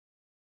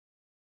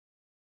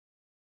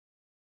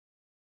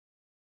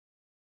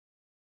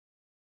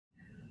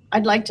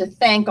I'd like to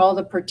thank all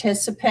the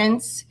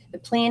participants, the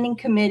planning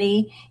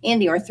committee,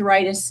 and the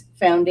Arthritis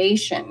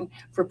Foundation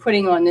for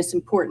putting on this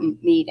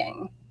important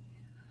meeting.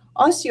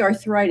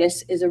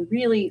 Osteoarthritis is a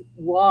really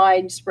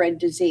widespread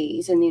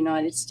disease in the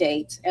United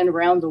States and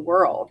around the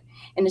world,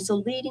 and it's a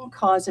leading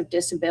cause of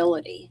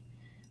disability.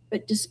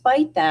 But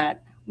despite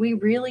that, we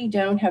really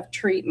don't have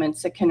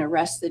treatments that can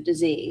arrest the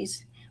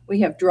disease.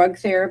 We have drug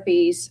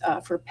therapies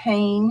for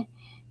pain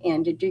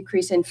and to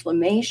decrease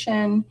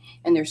inflammation,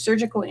 and there's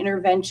surgical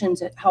interventions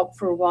that help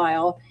for a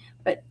while,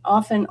 but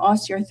often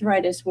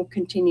osteoarthritis will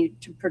continue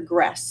to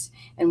progress,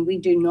 and we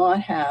do not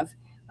have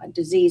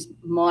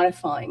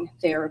disease-modifying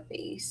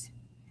therapies.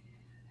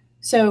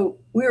 So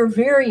we're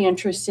very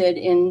interested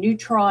in new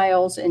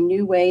trials and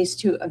new ways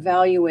to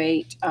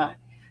evaluate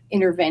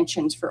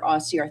interventions for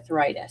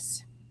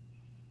osteoarthritis.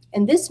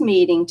 And this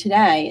meeting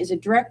today is a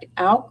direct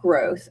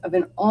outgrowth of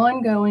an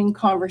ongoing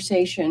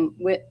conversation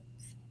with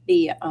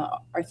the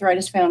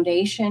Arthritis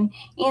Foundation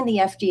and the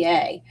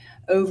FDA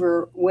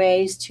over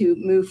ways to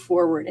move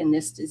forward in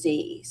this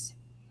disease.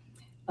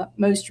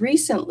 Most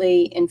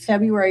recently, in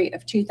February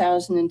of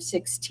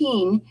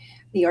 2016,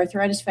 the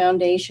Arthritis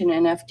Foundation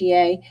and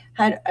FDA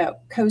had a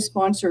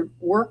co-sponsored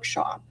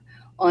workshop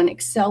on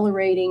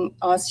accelerating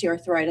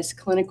osteoarthritis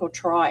clinical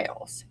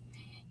trials.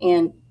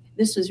 And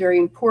this was very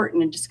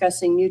important in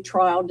discussing new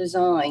trial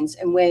designs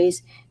and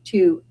ways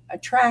to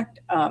attract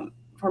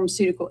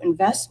pharmaceutical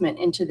investment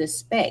into this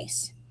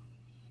space.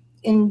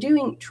 In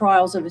doing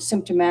trials of a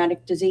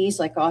symptomatic disease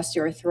like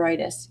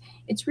osteoarthritis,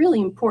 it's really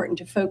important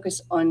to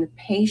focus on the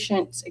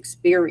patient's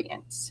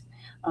experience.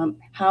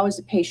 How is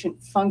the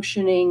patient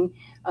functioning?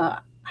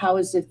 How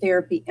is the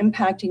therapy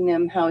impacting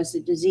them? How is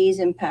the disease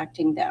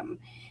impacting them?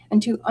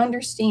 And to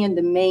understand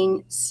the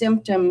main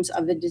symptoms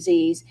of the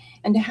disease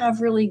and to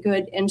have really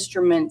good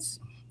instruments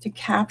to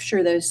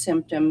capture those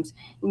symptoms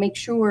and make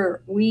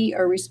sure we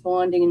are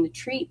responding in the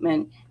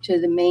treatment to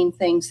the main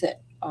things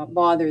that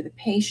bother the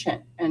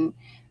patient and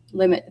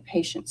limit the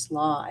patient's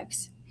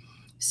lives.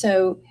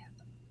 So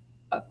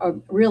a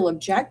real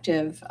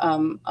objective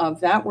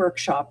of that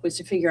workshop was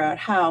to figure out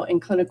how in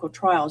clinical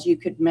trials you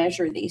could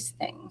measure these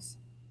things.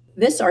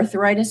 This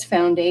Arthritis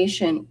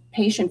Foundation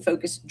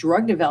patient-focused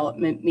drug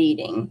development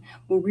meeting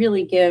will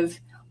really give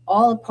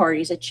all the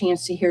parties a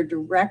chance to hear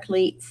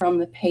directly from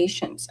the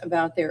patients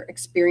about their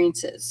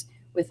experiences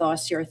with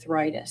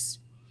osteoarthritis.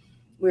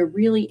 We're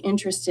really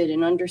interested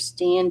in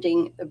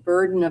understanding the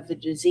burden of the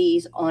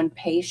disease on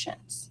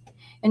patients.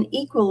 And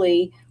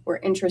equally, we're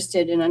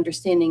interested in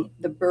understanding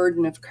the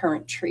burden of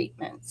current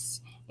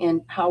treatments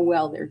and how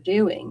well they're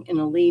doing in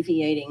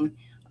alleviating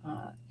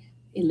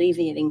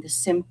the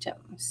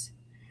symptoms.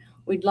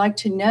 We'd like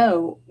to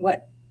know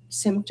what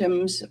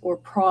symptoms or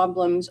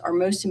problems are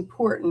most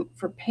important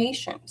for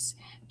patients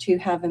to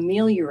have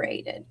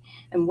ameliorated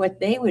and what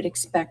they would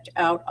expect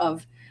out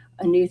of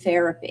a new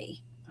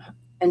therapy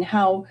and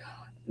how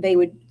they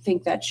would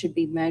think that should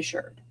be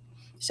measured.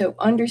 So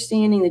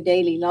understanding the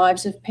daily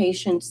lives of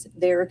patients,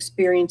 their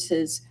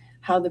experiences,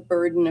 how the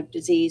burden of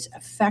disease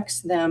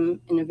affects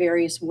them in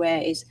various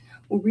ways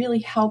will really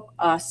help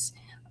us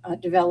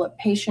develop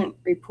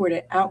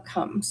patient-reported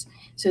outcomes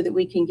so that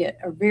we can get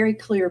a very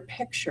clear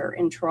picture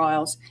in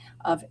trials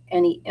of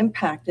any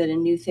impact that a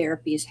new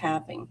therapy is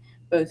having,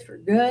 both for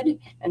good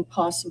and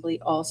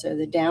possibly also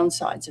the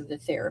downsides of the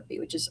therapy,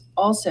 which is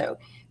also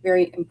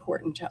very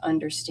important to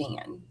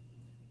understand.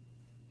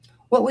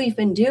 What we've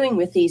been doing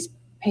with these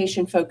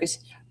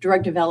patient-focused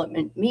drug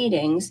development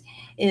meetings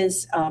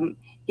is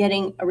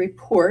getting a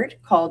report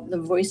called The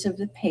Voice of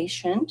the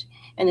Patient.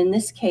 And in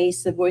this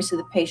case, the voice of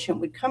the patient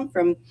would come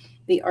from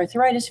the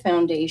Arthritis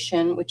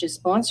Foundation, which is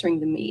sponsoring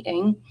the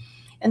meeting.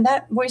 And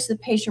that Voice of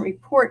the Patient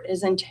report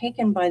is then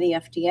taken by the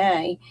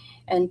FDA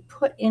and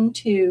put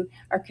into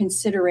our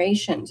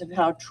considerations of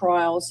how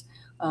trials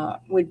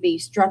would be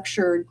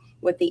structured,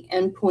 what the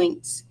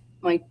endpoints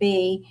might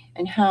be,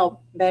 and how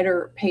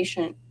better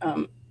patient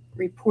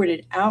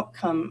reported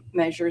outcome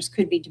measures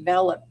could be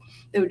developed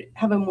that would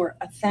have a more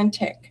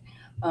authentic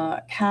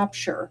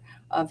capture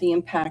of the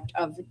impact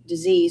of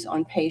disease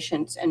on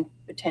patients and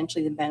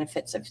potentially the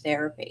benefits of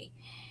therapy.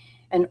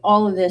 And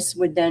all of this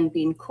would then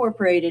be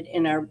incorporated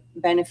in our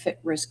benefit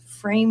risk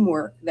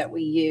framework that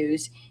we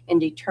use in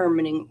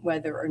determining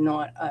whether or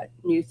not a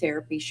new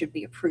therapy should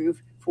be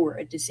approved for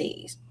a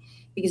disease.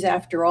 Because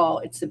after all,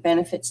 it's the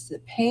benefits to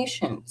the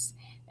patients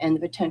and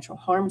the potential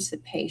harms to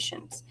the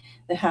patients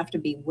that have to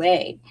be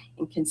weighed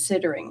in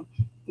considering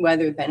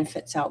whether the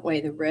benefits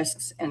outweigh the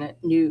risks and a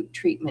new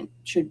treatment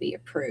should be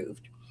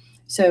approved.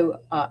 So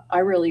I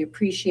really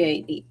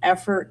appreciate the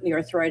effort the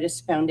Arthritis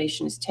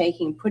Foundation is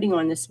taking, putting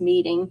on this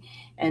meeting,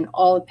 and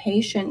all the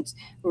patients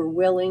who are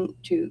willing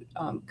to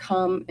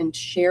come and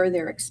share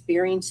their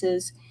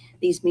experiences.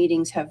 These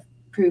meetings have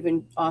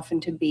proven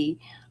often to be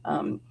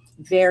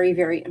very,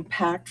 very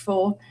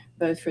impactful,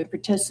 both for the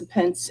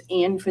participants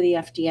and for the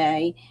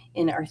FDA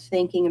in our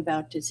thinking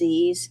about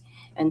disease.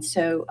 And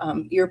so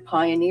you're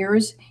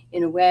pioneers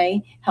in a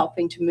way,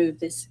 helping to move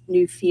this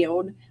new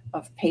field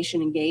of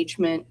patient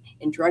engagement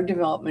in drug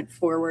development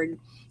forward.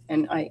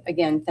 And I,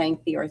 again,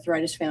 thank the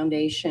Arthritis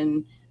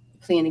Foundation,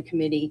 the Planning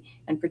Committee,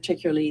 and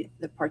particularly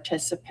the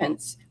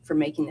participants for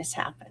making this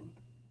happen.